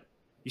as much.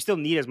 You still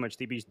need as much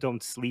sleep, you just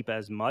don't sleep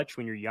as much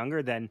when you're younger.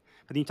 But then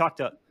you talk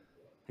to,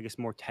 I guess,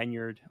 more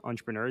tenured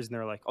entrepreneurs, and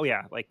they're like, oh,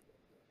 yeah, like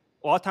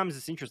a lot of times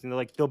it's interesting.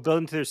 They'll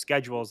build into their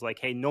schedules, like,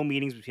 hey, no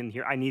meetings between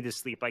here. I need to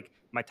sleep, like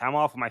my time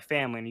off with my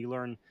family. And you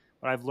learn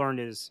what I've learned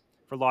is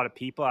for a lot of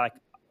people, like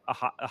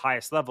a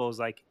highest level is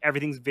like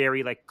everything's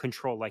very like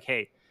controlled. Like,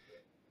 hey,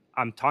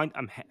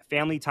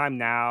 family time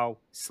now,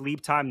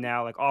 sleep time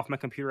now, like off my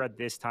computer at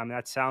this time.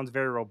 That sounds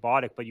very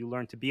robotic, but you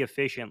learn to be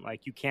efficient.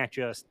 Like you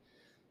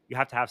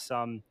have to have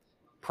some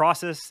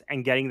process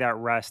and getting that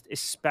rest,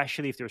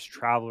 especially if there's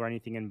travel or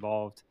anything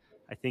involved.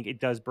 I think it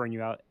does burn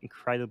you out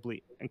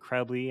incredibly.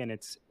 And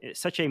it's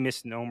such a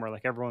misnomer.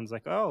 Like everyone's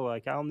like, oh,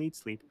 like I'll need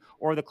sleep.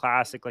 Or the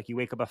classic, like you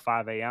wake up at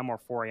 5 a.m. or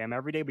 4 a.m.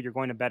 every day, but you're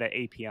going to bed at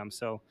 8 p.m.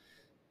 So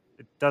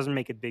it doesn't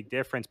make a big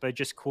difference, but it's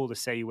just cool to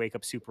say you wake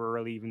up super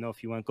early, even though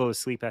if you want to go to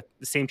sleep at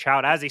the same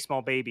child as a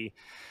small baby,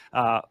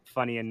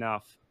 funny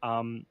enough.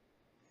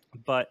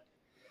 But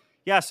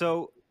yeah,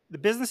 so the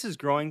business is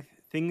growing.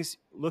 Things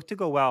look to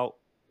go well.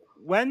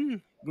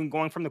 When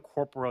going from the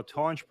corporate world to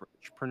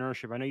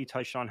entrepreneurship, I know you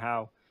touched on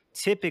how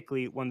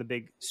typically one of the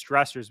big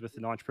stressors with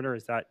an entrepreneur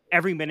is that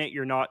every minute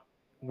you're not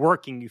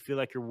working, you feel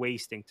like you're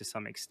wasting to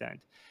some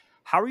extent.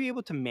 How are you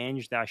able to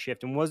manage that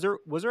shift? And was there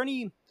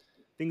any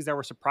things that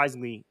were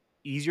surprisingly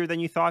easier than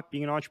you thought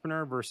being an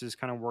entrepreneur versus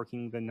kind of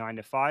working the 9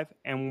 to 5?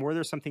 And were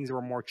there some things that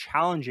were more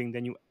challenging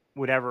than you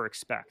would ever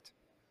expect?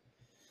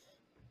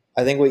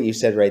 I think what you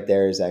said right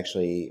there is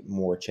actually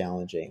more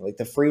challenging. Like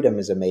the freedom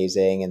is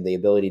amazing and the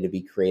ability to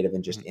be creative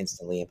and just Mhm.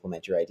 instantly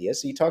implement your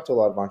ideas. So you talk to a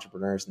lot of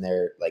entrepreneurs and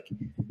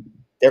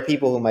they're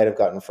people who might have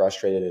gotten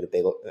frustrated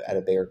at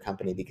a bigger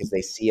company because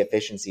they see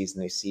efficiencies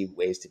and they see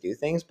ways to do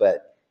things,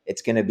 but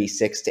it's going to be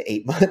 6 to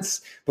 8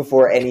 months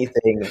before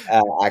anything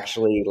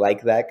actually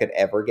like that could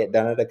ever get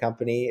done at a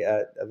company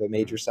of a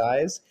major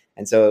size.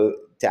 And so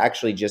to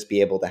actually just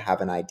be able to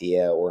have an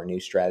idea or a new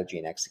strategy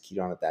and execute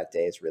on it that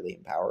day is really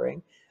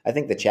empowering. I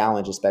think the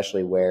challenge,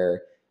 especially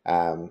where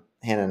Hannah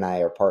and I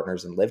are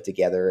partners and live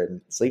together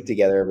and sleep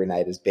together every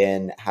night, has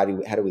been how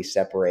do we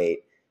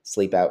separate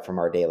sleep out from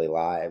our daily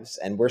lives?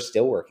 And we're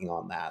still working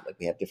on that. Like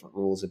we have different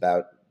rules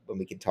about when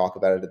we can talk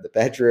about it in the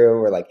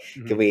bedroom, or like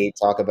can Mhm. we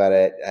talk about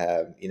it,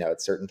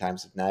 at certain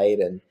times of night,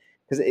 and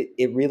because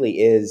it really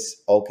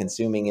is all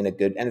consuming in a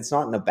good, and it's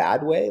not in a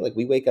bad way. Like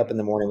we wake up Mhm. in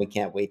the morning, we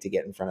can't wait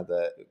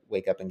to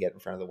wake up and get in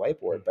front of the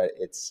whiteboard, Mhm. but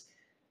it's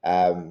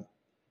um,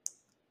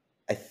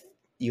 I th-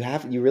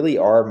 you really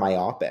are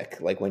myopic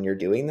like when you're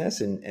doing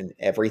this, and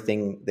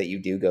everything that you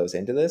do goes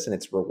into this, and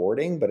it's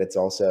rewarding, but it's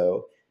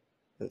also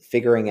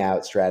figuring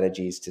out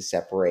strategies to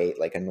separate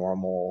like a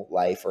normal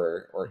life,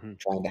 or Mhm.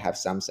 trying to have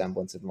some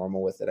semblance of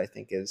normal with it. I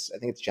think it's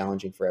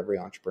challenging for every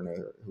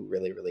entrepreneur who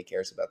really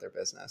cares about their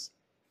business.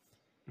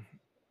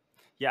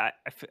 Yeah,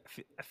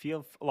 I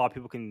feel a lot of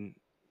people can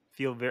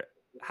feel very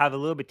have a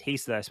little bit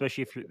taste of that,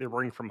 especially if they're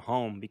working from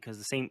home, because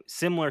the same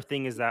similar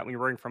thing is that when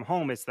you're working from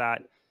home, it's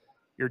that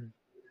your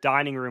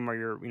dining room or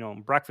your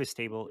breakfast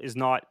table is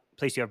not a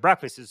place you have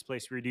breakfast. It's a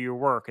place where you do your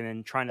work, and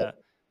then trying to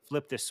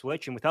flip the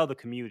switch. And without the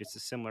commute, it's a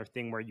similar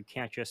thing where you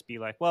can't just be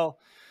like, well,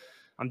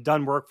 I'm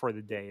done work for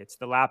the day. It's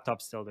the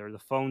laptop's still there, the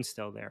phone's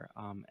still there.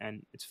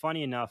 And it's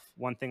funny enough,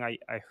 one thing I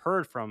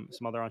heard from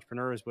some other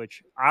entrepreneurs,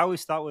 which I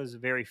always thought was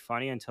very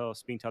funny until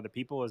speaking to other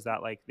people, is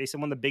that like they said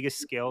one of the biggest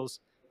skills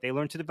they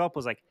learned to develop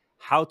was like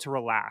how to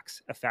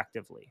relax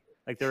effectively.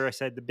 Like they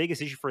said the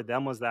biggest issue for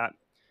them was that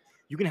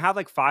you can have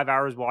like 5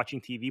 hours watching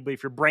TV, but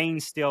if your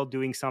brain's still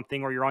doing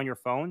something or you're on your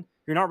phone,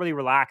 you're not really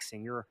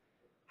relaxing. You're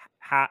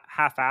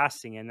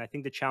half-assing. And I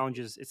think the challenge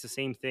is it's the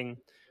same thing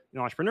in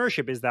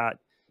entrepreneurship, is that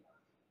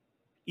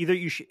either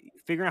you should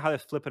figuring out how to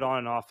flip it on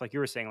and off, like you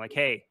were saying, like,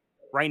 hey,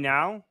 right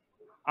now,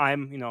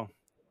 I'm,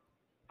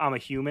 I'm a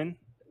human.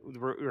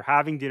 We're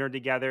having dinner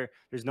together.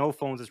 There's no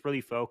phones. It's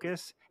really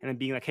focused. And then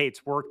being like, hey,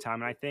 it's work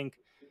time. And I think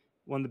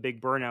one of the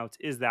big burnouts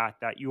is that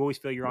you always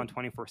feel you're on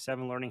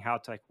 24/7, learning how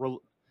to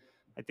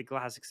like the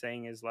classic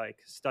saying is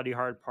like study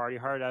hard, party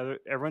hard.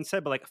 Everyone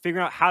said, but like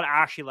figuring out how to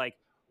actually like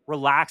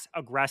relax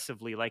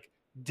aggressively, like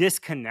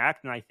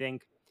disconnect. And I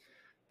think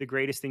the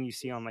greatest thing you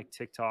see on like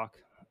TikTok,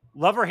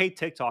 love or hate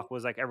TikTok,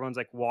 was like everyone's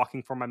like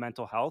walking for my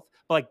mental health.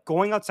 But like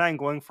going outside and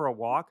going for a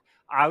walk,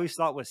 I always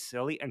thought was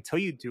silly until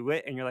you do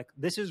it and you're like,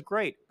 this is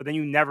great. But then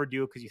you never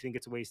do it because you think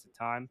it's a waste of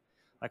time.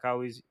 Like I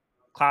always,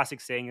 classic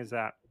saying is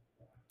that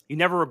you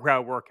never regret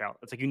a workout.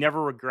 It's like you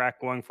never regret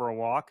going for a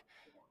walk.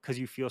 because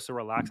you feel so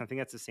relaxed. I think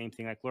that's the same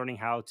thing, like learning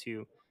how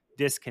to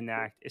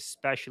disconnect,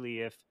 especially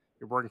if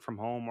you're working from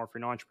home or if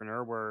you're an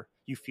entrepreneur where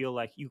you feel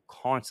like you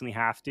constantly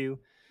have to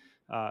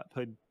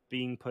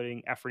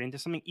putting effort into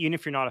something, even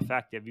if you're not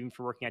effective, even if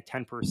you're working at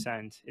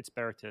 10%, it's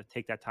better to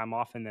take that time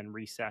off and then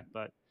reset.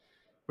 But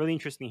really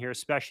interesting here,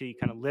 especially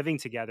kind of living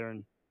together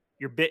and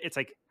it's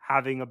like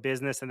having a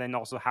business and then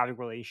also having a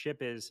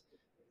relationship is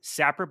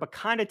separate but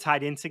kind of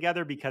tied in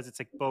together because it's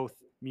like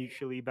both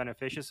mutually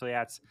beneficial. So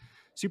yeah, it's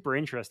super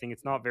interesting.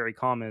 It's not very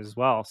common as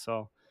well.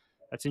 So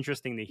that's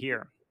interesting to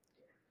hear.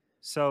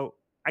 So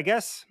I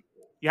guess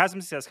you had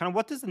some success. Kind of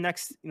what does the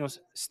next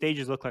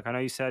stages look like? I know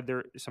you said there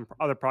are some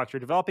other products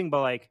you're developing,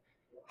 but like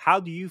how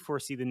do you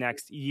foresee the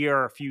next year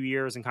or a few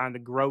years and kind of the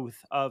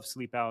growth of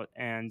Sleep Out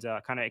and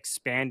kind of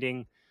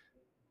expanding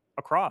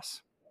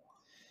across?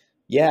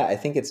 Yeah, I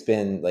think it's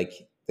been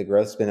like the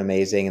growth's been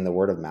amazing and the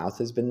word of mouth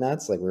has been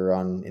nuts. Like we were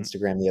on Mhm.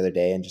 Instagram the other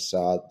day and just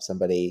saw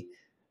somebody,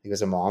 it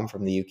was a mom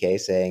from the UK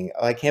saying,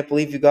 "Oh, I can't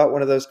believe you got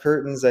one of those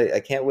curtains. I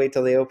can't wait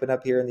till they open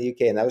up here in the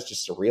UK." And that was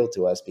just surreal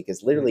to us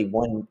because Mhm. literally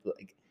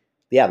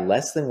yeah,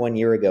 less than 1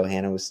 year ago,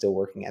 Hannah was still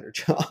working at her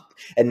job.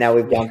 And now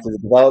we've Yeah. gone through the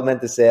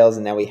development, the sales,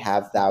 and now we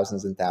have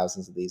thousands and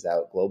thousands of these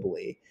out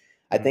globally.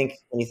 I Mhm. think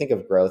when you think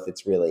of growth,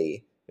 it's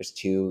really there's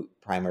two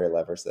primary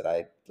levers that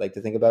I like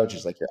to think about, which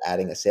is like you're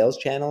adding a sales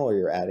channel or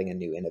you're adding a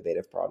new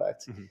innovative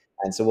product. Mhm.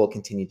 And so we'll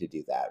continue to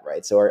do that,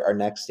 right? So our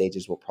next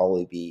stages will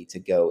probably be to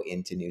go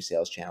into new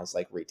sales channels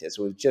like retail.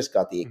 So we've just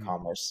got the Mhm.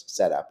 e-commerce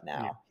set up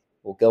Yeah. now.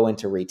 We'll go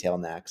into retail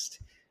next.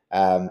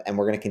 And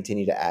we're going to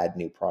continue to add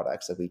new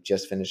products. Like we've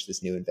just finished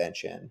this new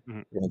invention.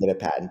 Mhm. We're going to get it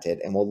patented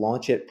and we'll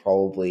launch it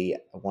probably,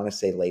 I want to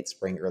say late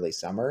spring, early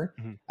summer.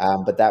 Mhm.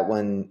 But that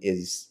one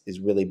is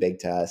really big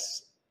to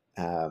us.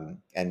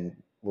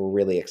 And we're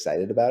really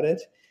excited about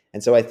it.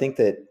 And so I think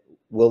that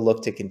we'll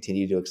look to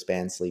continue to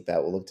expand Sleep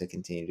Out. We'll look to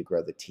continue to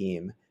grow the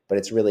team, but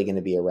it's really going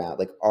to be around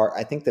like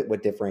I think that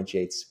what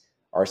differentiates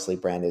our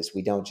sleep brand is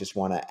we don't just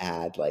want to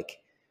add like,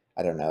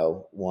 I don't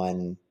know,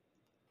 one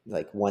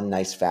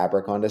nice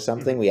fabric onto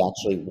something. Mhm. We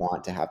actually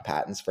want to have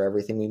patents for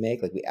everything we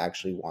make. Like we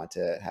actually want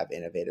to have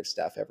innovative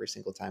stuff every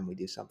single time we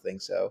do something.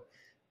 So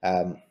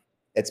um,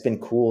 it's been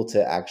cool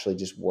to actually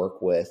just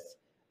work with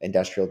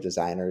industrial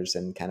designers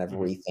and kind of Mhm.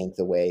 rethink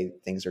the way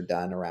things are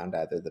done around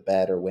either the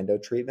bed or window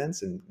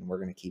treatments. And we're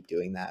going to keep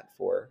doing that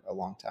for a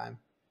long time.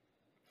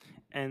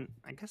 And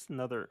I guess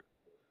another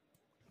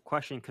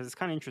question, because it's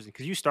kind of interesting,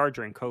 because you started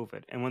during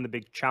COVID, and one of the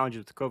big challenges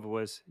with COVID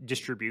was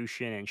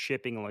distribution and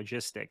shipping and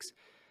logistics.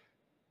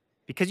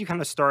 Because you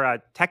kind of start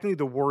at technically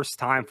the worst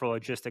time for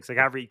logistics, like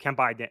you can't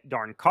buy a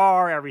darn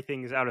car,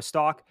 everything is out of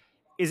stock.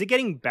 Is it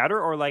getting better,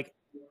 or like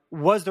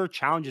was there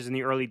challenges in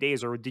the early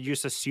days, or did you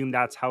just assume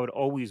that's how it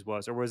always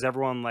was, or was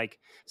everyone like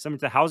similar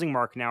to the housing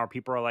market now, where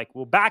people are like,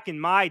 well, back in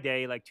my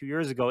day, like 2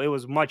 years ago, it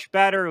was much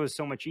better, it was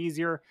so much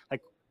easier.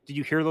 Like, did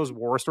you hear those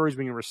war stories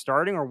when you were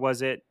starting, or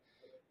was it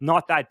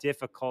not that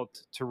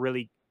difficult to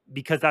really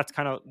because that's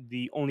kind of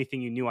the only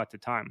thing you knew at the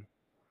time?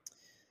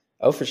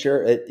 Oh, for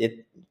sure.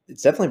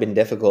 It's definitely been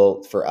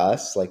difficult for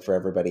us, like for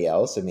everybody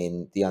else. I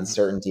mean, the Mhm.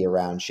 uncertainty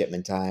around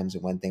shipment times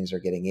and when things are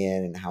getting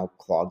in and how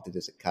clogged it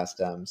is at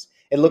customs.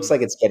 It looks Mhm.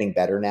 like it's getting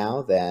better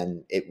now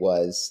than it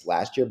was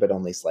last year, but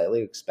only slightly.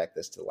 We expect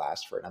this to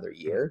last for another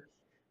Mhm. year.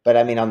 But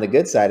I mean, on the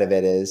good side of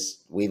it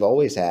is we've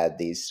always had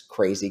these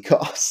crazy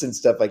costs and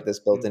stuff like this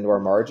built Mhm. into our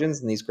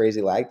margins and these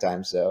crazy lag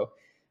times. So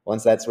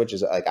once that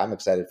switches, like I'm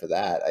excited for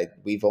that.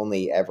 We've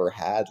only ever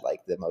had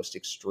like the most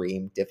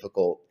extreme,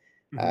 difficult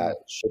Mhm.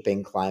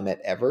 shipping climate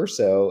ever.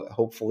 So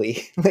hopefully,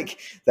 like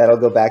that'll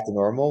go back to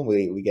normal.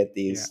 We get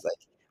Yeah. these like,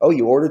 oh,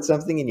 you ordered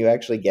something and you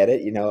actually get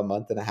it, a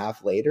month and a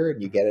half later,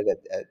 and you Mhm. get it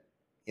at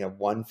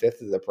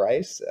 1/5 of the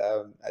price.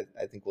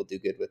 I think we'll do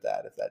good with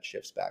that if that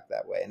shifts back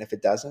that way. And if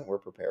it doesn't, we're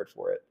prepared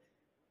for it.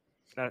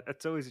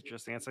 That's always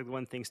interesting. It's like the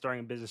one thing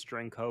starting a business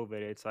during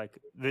COVID. It's like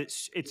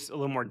this. It's a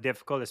little more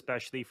difficult,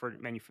 especially for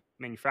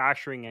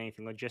manufacturing,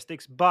 anything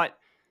logistics. But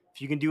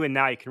if you can do it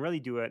now, you can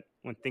really do it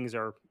when things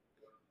are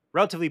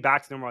relatively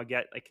back to normal. I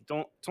get like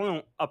don't it's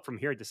only up from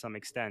here to some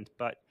extent,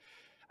 but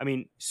I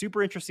mean,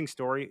 super interesting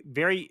story.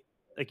 Very,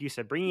 like you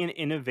said, bringing in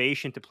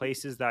innovation to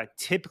places that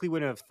typically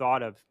wouldn't have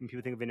thought of. When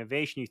people think of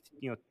innovation,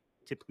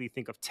 typically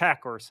think of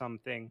tech or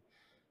something.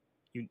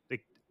 You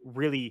like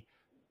really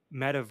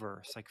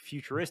metaverse, like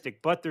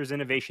futuristic, but there's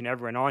innovation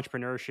everywhere in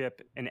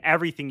entrepreneurship and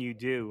everything you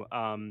do.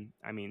 I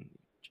mean,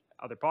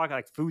 other podcasts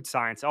like food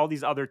science, all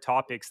these other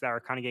topics that are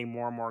kind of getting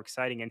more and more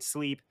exciting, and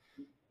sleep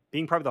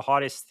being probably the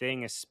hottest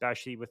thing,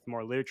 especially with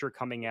more literature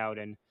coming out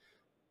and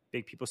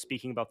big people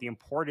speaking about the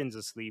importance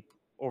of sleep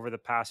over the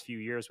past few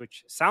years,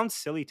 which sounds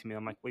silly to me.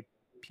 I'm like, wait,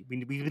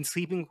 we've been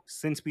sleeping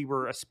since we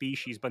were a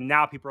species, but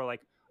now people are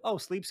like, oh,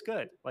 sleep's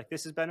good. Like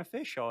this is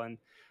beneficial. And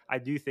I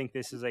do think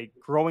this is a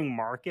growing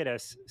market,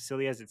 as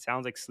silly as it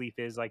sounds, like sleep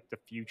is like the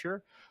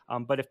future.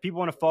 But if people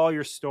want to follow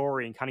your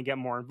story and kind of get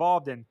more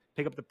involved and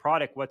pick up the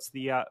product, what's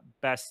the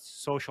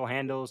best social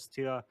handles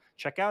to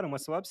check out and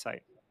what's the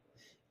website?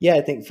 Yeah,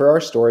 I think for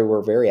our story,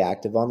 we're very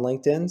active on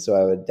LinkedIn. So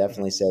I would Mhm,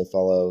 definitely say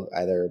follow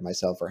either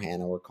myself or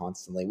Hannah. We're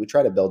constantly, we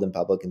try to build in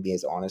public and be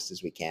as honest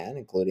as we can,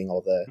 including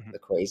all mhm. the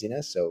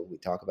craziness. So we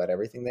talk about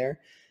everything there.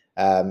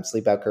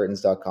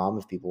 Sleepoutcurtains.com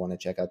if people want to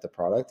check out the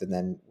product. And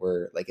then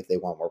we're like, if they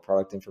want more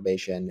product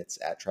information, it's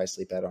at Try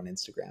Sleep Out on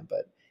Instagram.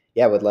 But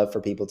yeah, I would love for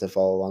people to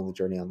follow along the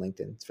journey on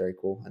LinkedIn. It's very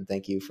cool. And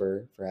thank you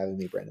for having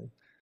me, Brendan.